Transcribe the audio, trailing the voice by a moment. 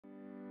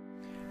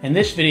In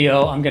this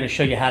video, I'm going to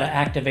show you how to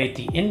activate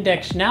the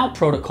IndexNow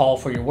protocol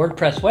for your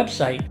WordPress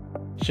website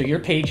so your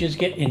pages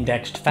get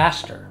indexed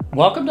faster.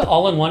 Welcome to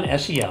All-in-One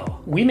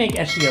SEO. We make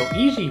SEO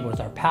easy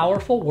with our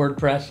powerful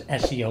WordPress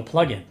SEO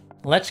plugin.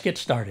 Let's get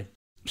started.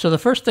 So the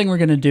first thing we're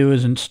going to do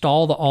is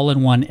install the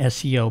All-in-One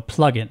SEO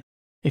plugin.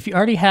 If you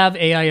already have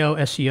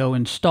AIOSEO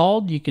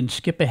installed, you can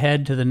skip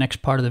ahead to the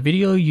next part of the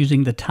video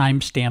using the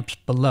timestamps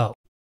below.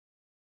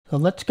 So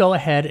let's go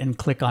ahead and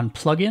click on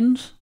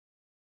Plugins,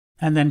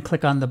 and then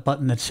click on the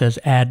button that says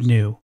Add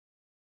New.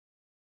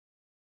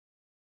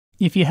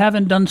 If you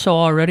haven't done so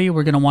already,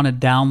 we're going to want to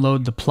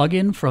download the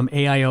plugin from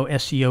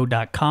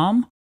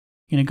AIOSEO.com.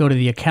 You're going to go to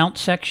the Account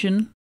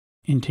section,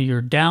 into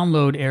your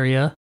Download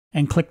area,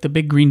 and click the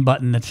big green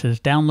button that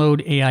says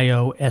Download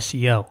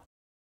AIOSEO.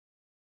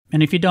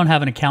 And if you don't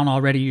have an account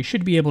already, you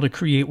should be able to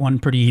create one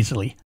pretty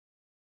easily.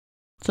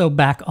 So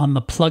back on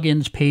the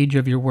Plugins page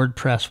of your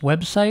WordPress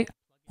website,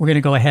 we're going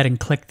to go ahead and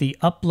click the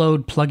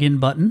Upload Plugin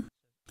button,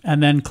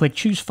 and then click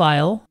Choose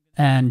File,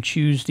 and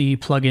choose the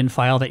plugin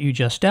file that you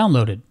just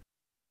downloaded.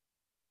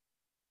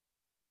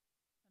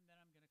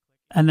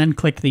 And then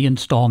click the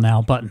Install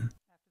Now button.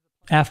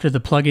 After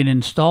the plugin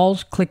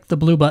installs, click the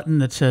blue button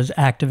that says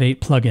Activate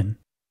Plugin.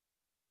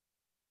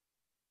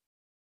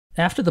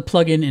 After the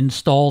plugin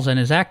installs and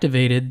is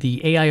activated,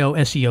 the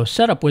AIOSEO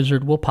setup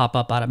wizard will pop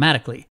up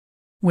automatically.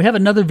 We have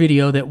another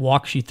video that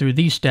walks you through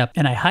these steps,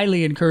 and I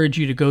highly encourage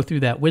you to go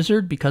through that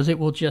wizard because it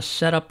will just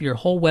set up your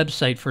whole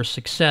website for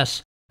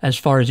success as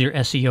far as your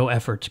SEO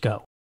efforts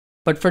go.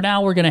 But for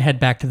now, we're going to head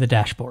back to the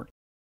dashboard.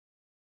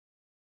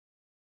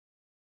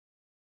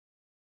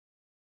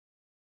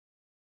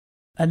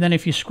 And then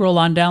if you scroll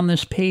on down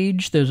this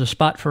page, there's a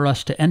spot for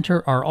us to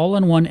enter our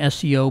All-in-One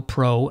SEO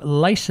Pro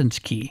license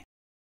key.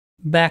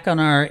 Back on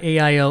our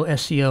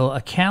AIOSEO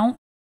account,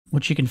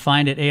 which you can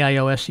find at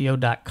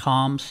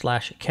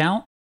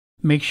AIOSEO.com/account,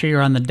 make sure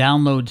you're on the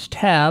Downloads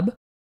tab,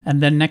 and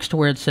then next to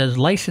where it says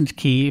License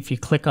Key, if you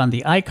click on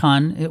the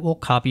icon, it will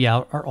copy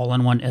out our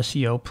All-in-One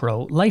SEO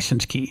Pro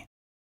license key.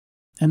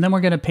 And then we're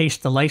going to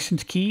paste the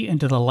license key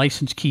into the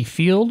license key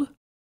field,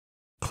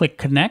 click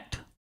Connect,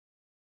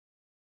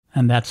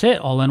 and that's it.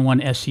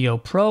 All-in-One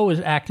SEO Pro is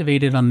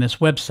activated on this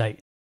website.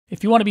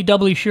 If you want to be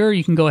doubly sure,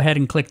 you can go ahead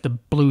and click the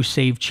blue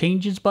Save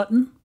Changes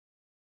button.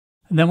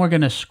 And then we're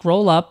going to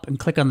scroll up and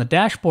click on the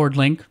dashboard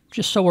link,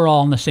 just so we're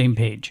all on the same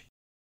page.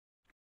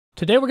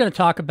 Today we're going to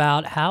talk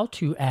about how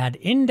to add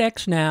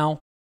IndexNow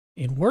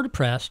in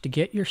WordPress to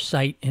get your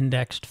site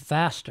indexed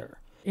faster.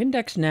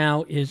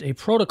 IndexNow is a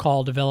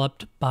protocol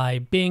developed by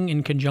Bing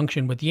in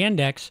conjunction with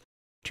Yandex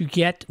to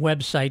get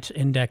websites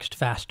indexed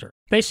faster.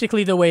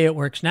 Basically, the way it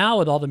works now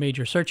with all the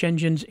major search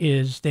engines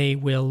is they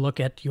will look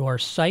at your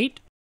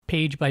site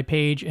page by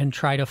page and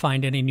try to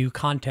find any new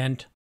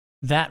content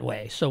that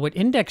way. So what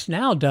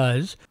IndexNow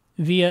does,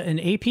 via an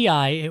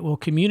API, it will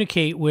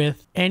communicate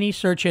with any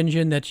search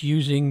engine that's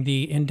using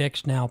the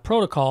IndexNow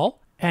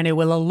protocol, and it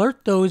will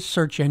alert those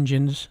search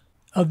engines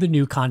of the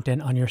new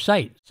content on your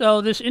site. So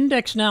this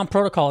IndexNow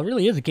protocol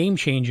really is a game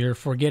changer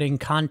for getting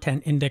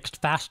content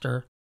indexed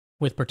faster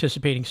with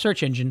participating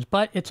search engines,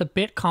 but it's a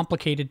bit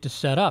complicated to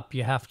set up.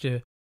 You have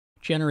to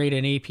generate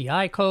an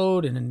API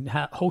code and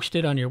host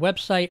it on your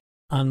website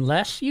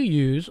unless you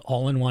use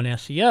All-in-One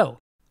SEO.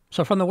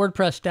 So from the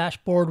WordPress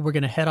dashboard, we're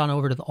going to head on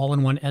over to the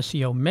All-in-One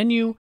SEO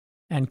menu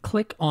and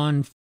click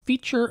on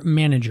Feature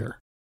Manager.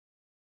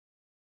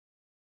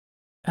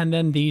 And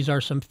then these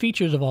are some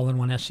features of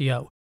All-in-One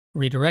SEO.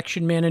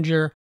 Redirection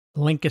Manager,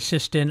 Link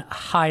Assistant,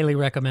 highly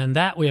recommend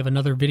that. We have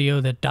another video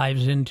that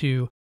dives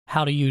into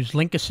how to use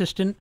Link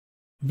Assistant.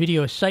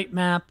 Video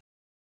sitemap.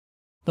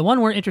 The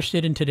one we're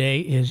interested in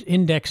today is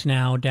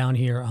IndexNow down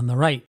here on the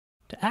right.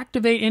 To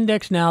activate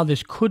IndexNow,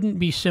 this couldn't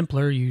be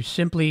simpler. You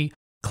simply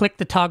click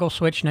the toggle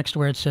switch next to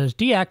where it says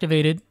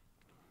deactivated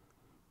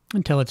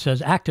until it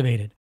says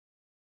activated.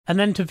 And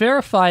then to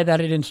verify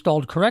that it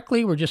installed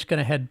correctly, we're just going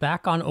to head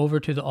back on over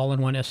to the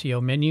All-in-One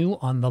SEO menu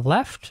on the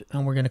left,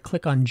 and we're going to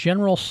click on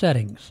General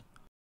Settings.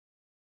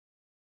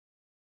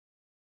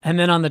 And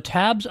then on the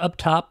tabs up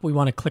top, we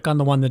want to click on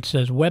the one that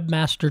says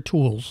Webmaster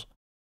Tools.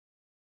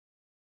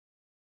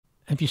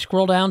 If you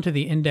scroll down to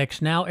the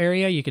IndexNow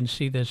area, you can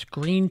see this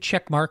green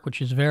check mark,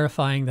 which is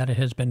verifying that it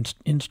has been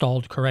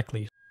installed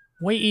correctly.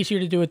 Way easier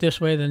to do it this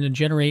way than to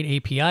generate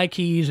API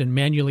keys and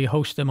manually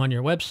host them on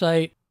your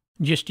website.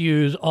 Just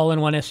use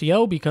All-in-One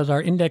SEO because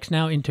our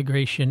IndexNow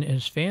integration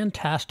is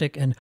fantastic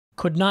and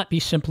could not be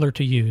simpler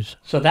to use.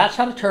 So that's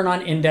how to turn on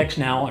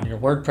IndexNow on your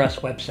WordPress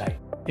website.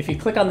 If you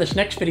click on this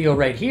next video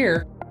right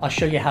here, I'll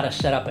show you how to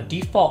set up a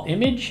default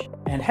image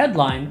and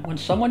headline when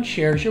someone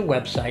shares your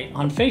website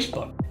on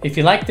Facebook. If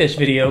you like this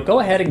video,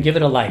 go ahead and give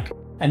it a like.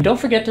 And don't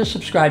forget to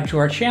subscribe to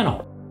our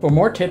channel for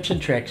more tips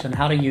and tricks on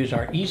how to use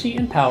our easy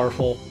and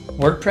powerful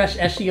WordPress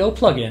SEO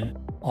plugin,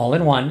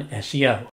 All-in-One SEO.